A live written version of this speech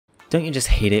Don't you just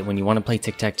hate it when you want to play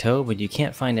tic-tac-toe, but you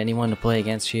can't find anyone to play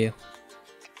against you?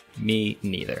 Me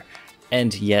neither.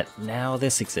 And yet, now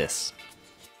this exists.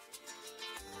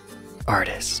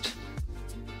 Artist.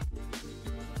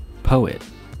 Poet.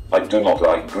 I do not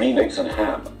like green eggs and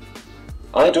ham.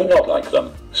 I do not like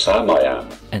them. Sam I am.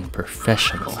 And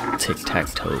professional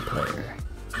tic-tac-toe player.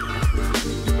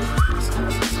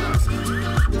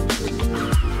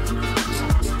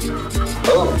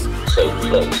 Oh, so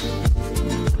close.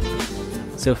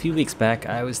 So a few weeks back,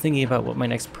 I was thinking about what my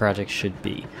next project should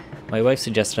be. My wife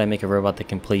suggested I make a robot that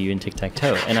can play you in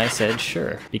tic-tac-toe, and I said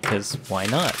sure, because why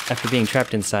not? After being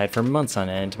trapped inside for months on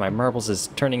end, my marbles is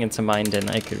turning into mind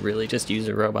and I could really just use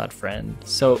a robot friend.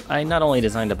 So I not only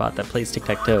designed a bot that plays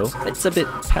tic-tac-toe, it's a bit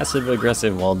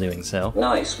passive-aggressive while doing so.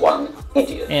 Nice one,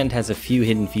 idiot. And has a few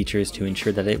hidden features to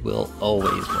ensure that it will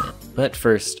always win. But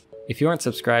first, if you aren't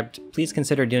subscribed, please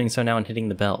consider doing so now and hitting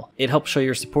the bell. It helps show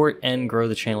your support and grow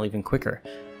the channel even quicker.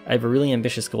 I have a really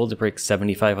ambitious goal to break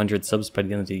 7,500 subs by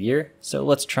the end of the year, so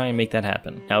let's try and make that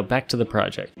happen. Now back to the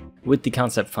project. With the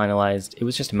concept finalized, it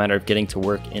was just a matter of getting to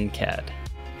work in CAD.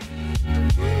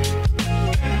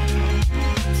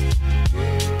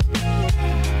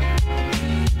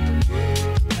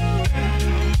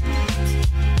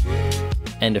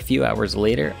 And a few hours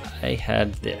later, I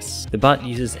had this. The bot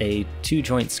uses a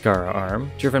 2-joint SCARA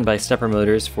arm, driven by stepper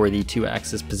motors for the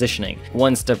 2-axis positioning.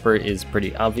 One stepper is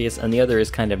pretty obvious, and the other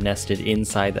is kind of nested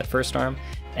inside that first arm,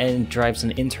 and drives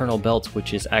an internal belt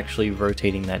which is actually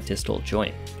rotating that distal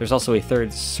joint. There's also a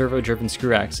third servo-driven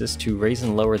screw axis to raise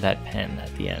and lower that pen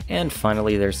at the end. And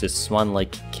finally there's this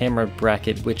swan-like camera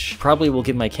bracket which probably will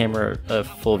give my camera a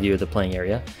full view of the playing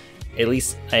area. At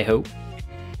least, I hope.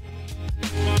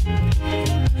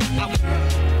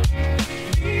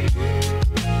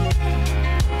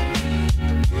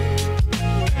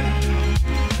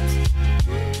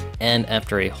 And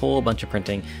after a whole bunch of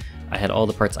printing, I had all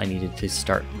the parts I needed to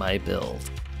start my build.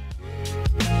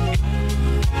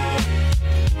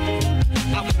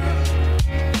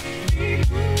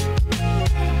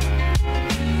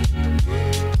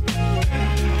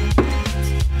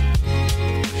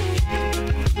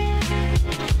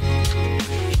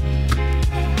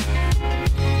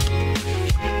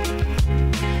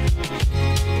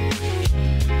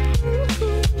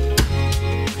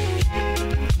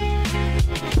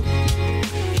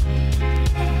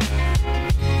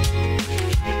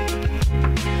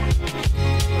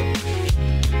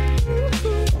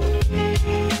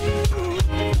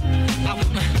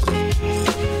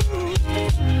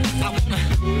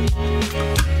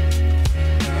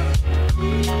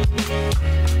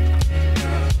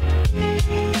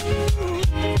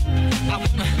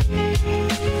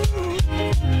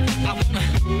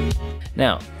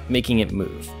 Now, making it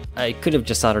move. I could have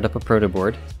just soldered up a proto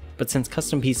board, but since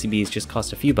custom PCBs just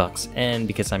cost a few bucks, and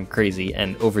because I'm crazy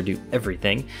and overdo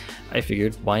everything, I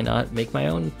figured why not make my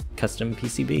own custom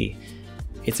PCB.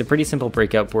 It's a pretty simple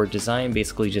breakout board design,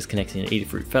 basically just connecting an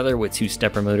Adafruit feather with 2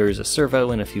 stepper motors, a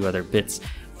servo, and a few other bits,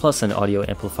 plus an audio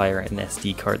amplifier and an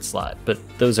SD card slot, but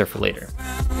those are for later.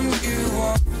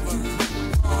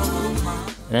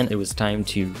 And then it was time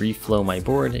to reflow my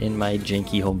board in my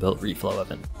janky home-built reflow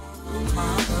oven.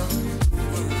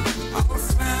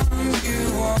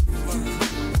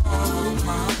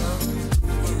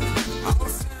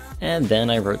 And then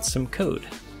I wrote some code.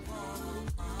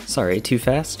 Sorry, too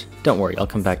fast? Don't worry, I'll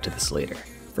come back to this later.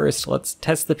 First, let's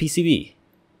test the PCB.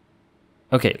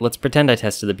 Okay, let's pretend I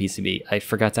tested the PCB. I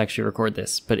forgot to actually record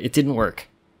this, but it didn't work.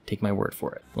 Take my word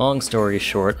for it. Long story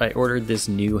short, I ordered this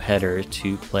new header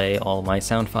to play all my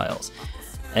sound files,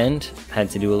 and had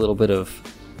to do a little bit of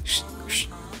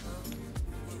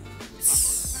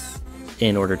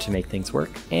in order to make things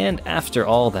work. And after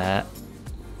all that,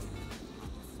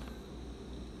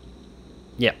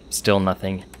 yep, still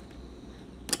nothing.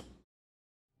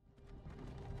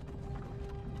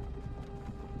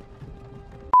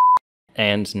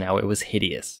 And now it was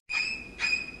hideous.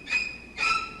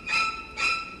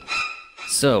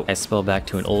 So I spell back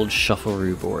to an old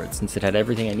shuffleroo board since it had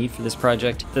everything I need for this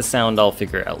project. The sound I'll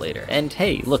figure out later. And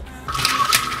hey, look!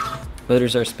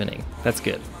 Motors are spinning. That's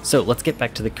good. So let's get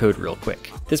back to the code real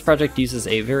quick. This project uses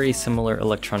a very similar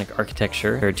electronic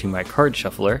architecture compared to my card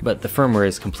shuffler, but the firmware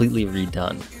is completely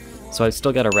redone. So I've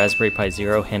still got a Raspberry Pi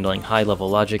Zero handling high-level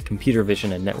logic, computer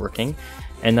vision, and networking,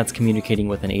 and that's communicating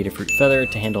with an Adafruit feather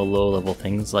to handle low-level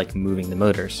things like moving the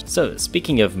motors. So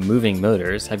speaking of moving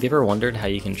motors, have you ever wondered how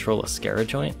you control a SCARA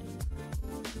joint?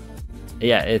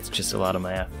 Yeah, it's just a lot of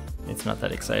math. It's not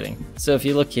that exciting. So if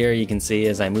you look here, you can see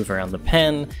as I move around the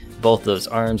pen, both those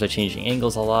arms are changing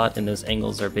angles a lot, and those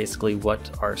angles are basically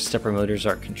what our stepper motors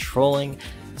are controlling.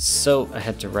 So I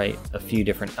had to write a few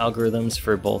different algorithms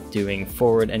for both doing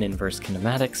forward and inverse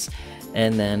kinematics,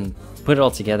 and then put it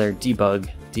all together, debug.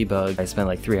 I spent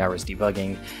like 3 hours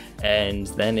debugging, and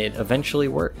then it eventually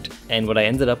worked. And what I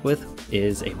ended up with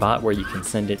is a bot where you can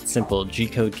send it simple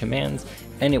G-code commands,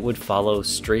 and it would follow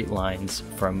straight lines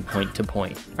from point to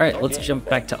point. Alright, let's jump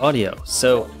back to audio.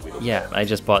 So yeah, I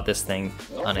just bought this thing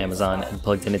on Amazon and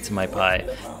plugged it into my Pi,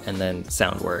 and then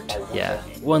sound worked. Yeah.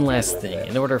 One last thing,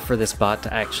 in order for this bot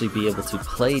to actually be able to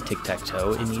play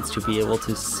Tic-Tac-Toe, it needs to be able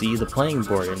to see the playing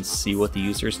board and see what the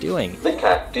user's doing. The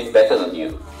cat did better than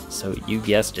you. So you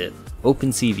guessed it,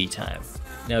 OpenCV time.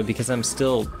 Now, because I'm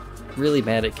still really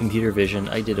bad at computer vision,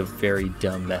 I did a very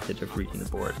dumb method of reading the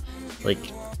board. Like,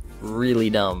 really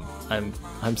dumb.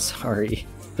 I'm sorry.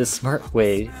 The smart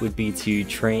way would be to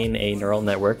train a neural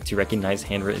network to recognize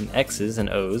handwritten X's and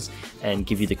O's and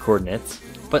give you the coordinates,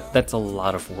 but that's a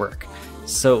lot of work.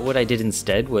 So what I did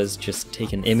instead was just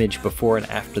take an image before and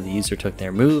after the user took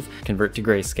their move, convert to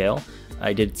grayscale.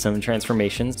 I did some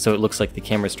transformations so it looks like the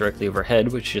camera's directly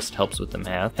overhead, which just helps with the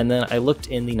math. And then I looked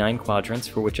in the 9 quadrants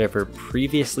for whichever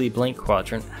previously blank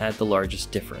quadrant had the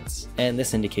largest difference. And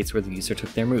this indicates where the user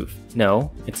took their move.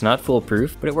 No, it's not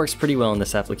foolproof, but it works pretty well in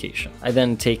this application. I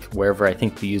then take wherever I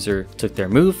think the user took their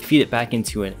move, feed it back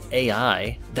into an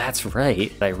AI. That's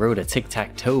right, I wrote a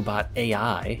Tic-Tac-Toe bot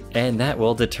AI, and that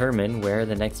will determine where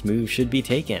the next move should be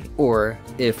taken. Or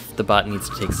if the bot needs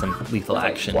to take some lethal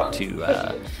action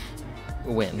to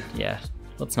win. Yeah,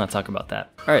 let's not talk about that.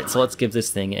 Alright, so let's give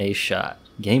this thing a shot.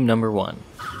 Game number 1.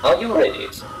 Are you ready?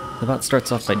 The bot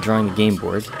starts off by drawing a game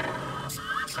board,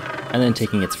 and then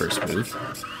taking its first move.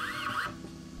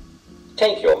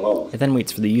 Take your move. It then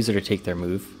waits for the user to take their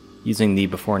move, using the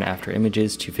before and after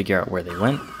images to figure out where they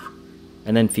went,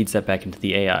 and then feeds that back into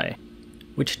the AI,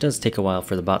 which does take a while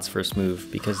for the bot's first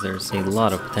move because there's a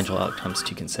lot of potential outcomes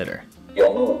to consider.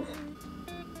 Your move.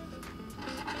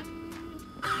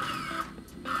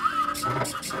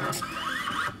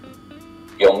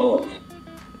 Your move.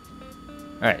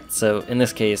 Alright, so in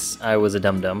this case, I was a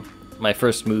dum-dum. My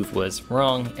first move was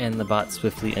wrong, and the bot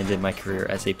swiftly ended my career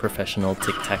as a professional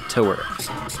tic-tac-toer.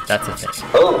 That's a thing.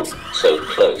 Oh, so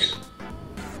close.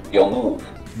 Your move.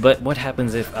 But what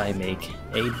happens if I make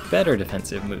a better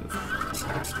defensive move?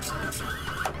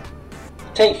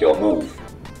 Take your move.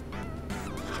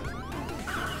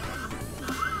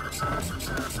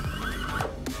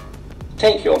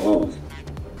 Take your move.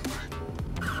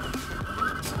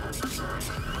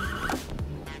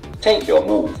 Take your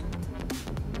move.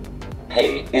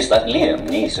 Hey, is that Liam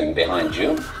Neeson behind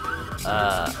you?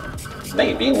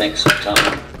 Maybe next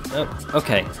time. Oh,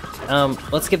 okay.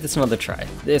 Let's give this another try.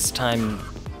 This time,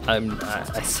 I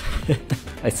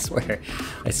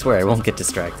swear I won't get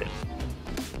distracted.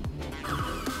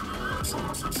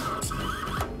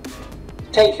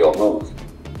 Take your move.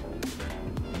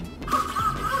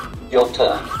 Your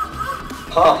turn.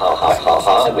 Ha ha ha ha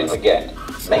ha, I win again.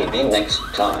 Maybe next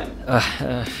time.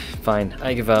 Fine,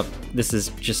 I give up. This is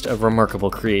just a remarkable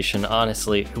creation.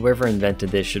 Honestly, whoever invented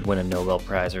this should win a Nobel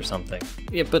Prize or something.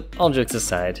 Yeah, but all jokes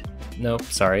aside. Nope,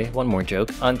 sorry, one more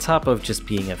joke. On top of just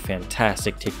being a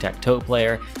fantastic tic-tac-toe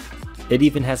player, it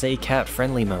even has a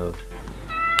cat-friendly mode.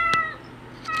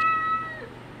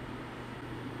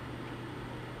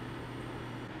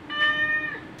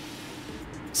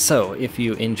 So, if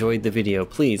you enjoyed the video,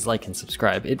 please like and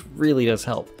subscribe. It really does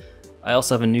help. I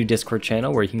also have a new Discord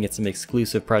channel where you can get some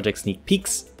exclusive project sneak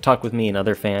peeks, talk with me and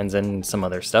other fans, and some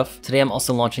other stuff. Today I'm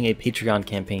also launching a Patreon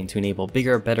campaign to enable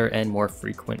bigger, better, and more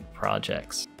frequent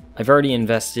projects. I've already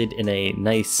invested in a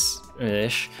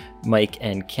nice-ish mic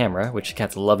and camera, which the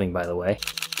cat's loving, by the way.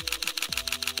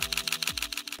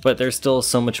 But there's still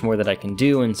so much more that I can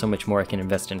do and so much more I can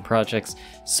invest in projects,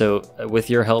 so with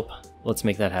your help, let's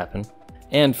make that happen.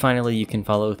 And finally, you can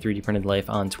follow 3D Printed Life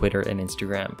on Twitter and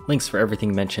Instagram. Links for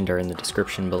everything mentioned are in the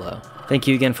description below. Thank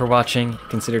you again for watching.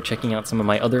 Consider checking out some of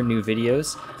my other new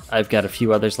videos. I've got a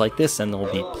few others like this, and there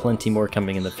will be plenty more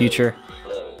coming in the future.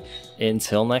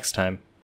 Until next time.